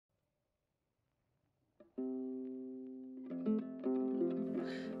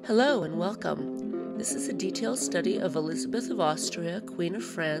Hello and welcome. This is a detailed study of Elisabeth of Austria, Queen of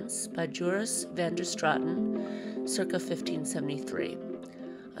France, by Jooris van der Straaten, circa 1573.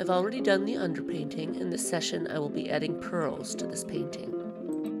 I've already done the underpainting. In this session I will be adding pearls to this painting.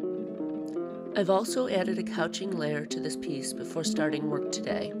 I've also added a couching layer to this piece before starting work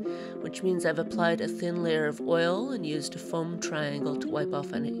today, which means I've applied a thin layer of oil and used a foam triangle to wipe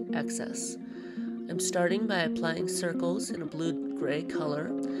off any excess. I'm starting by applying circles in a blue-gray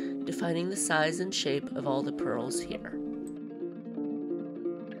color, defining the size and shape of all the pearls here.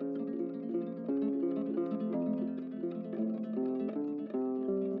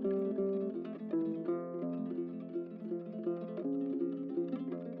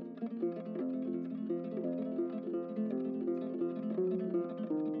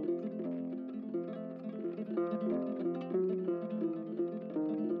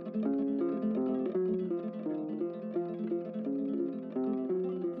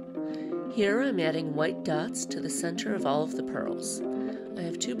 Here I'm adding white dots to the center of all of the pearls. I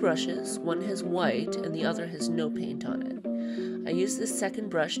have two brushes, one has white and the other has no paint on it. I use this second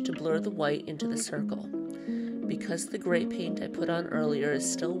brush to blur the white into the circle. Because the gray paint I put on earlier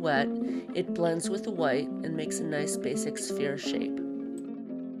is still wet, it blends with the white and makes a nice basic sphere shape.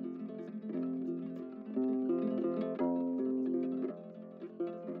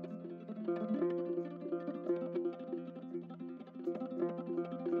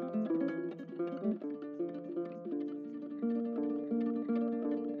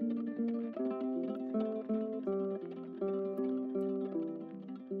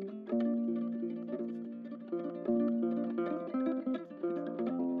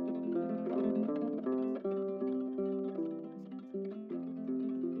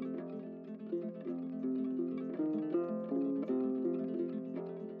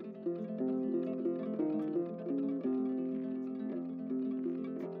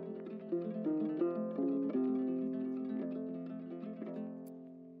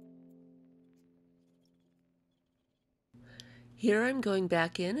 Here I'm going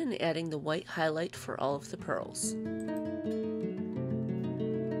back in and adding the white highlight for all of the pearls.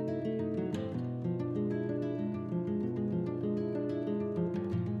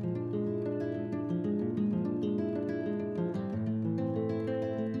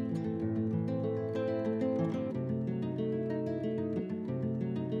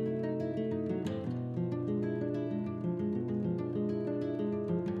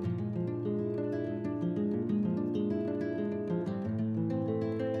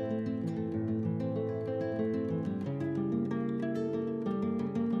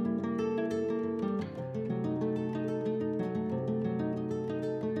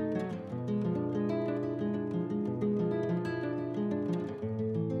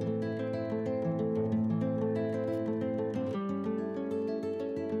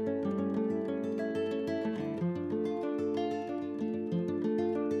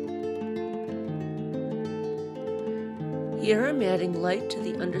 Here I'm adding light to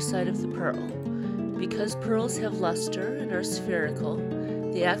the underside of the pearl. Because pearls have luster and are spherical,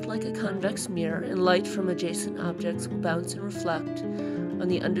 they act like a convex mirror, and light from adjacent objects will bounce and reflect on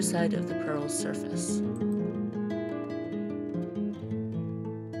the underside of the pearl's surface.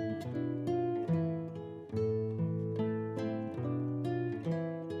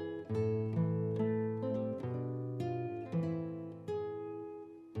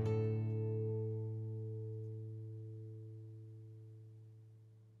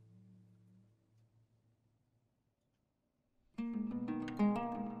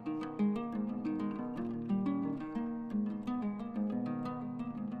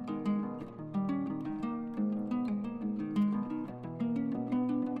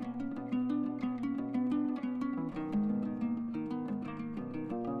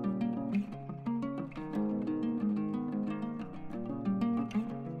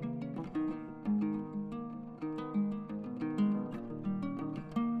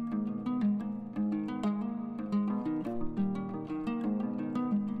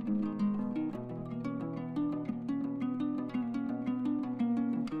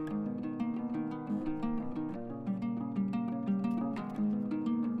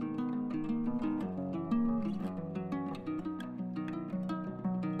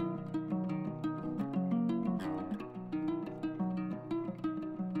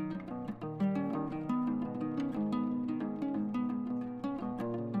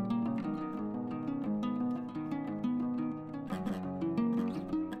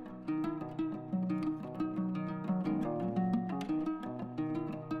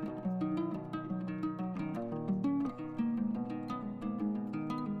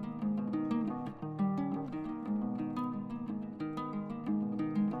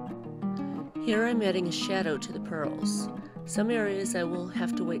 Here I'm adding a shadow to the pearls. Some areas I will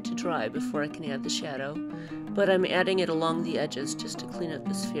have to wait to dry before I can add the shadow, but I'm adding it along the edges just to clean up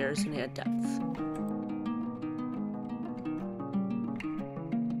the spheres and add depth.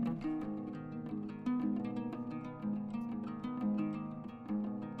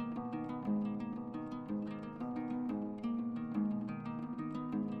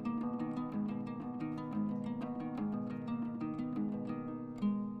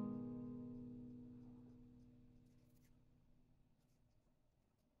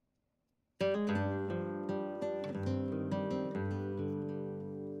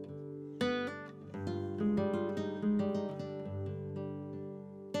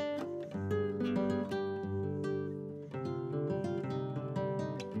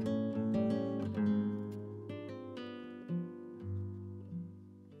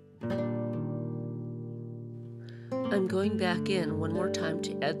 I'm going back in one more time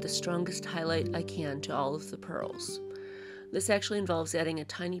to add the strongest highlight I can to all of the pearls. This actually involves adding a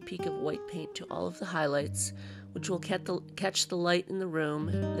tiny peak of white paint to all of the highlights, which will catch the light in the room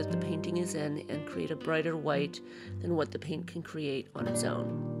that the painting is in and create a brighter white than what the paint can create on its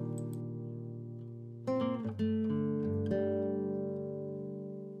own.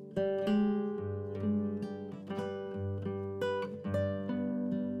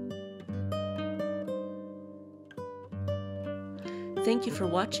 Thank you for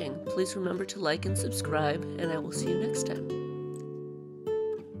watching. Please remember to like and subscribe, and I will see you next time.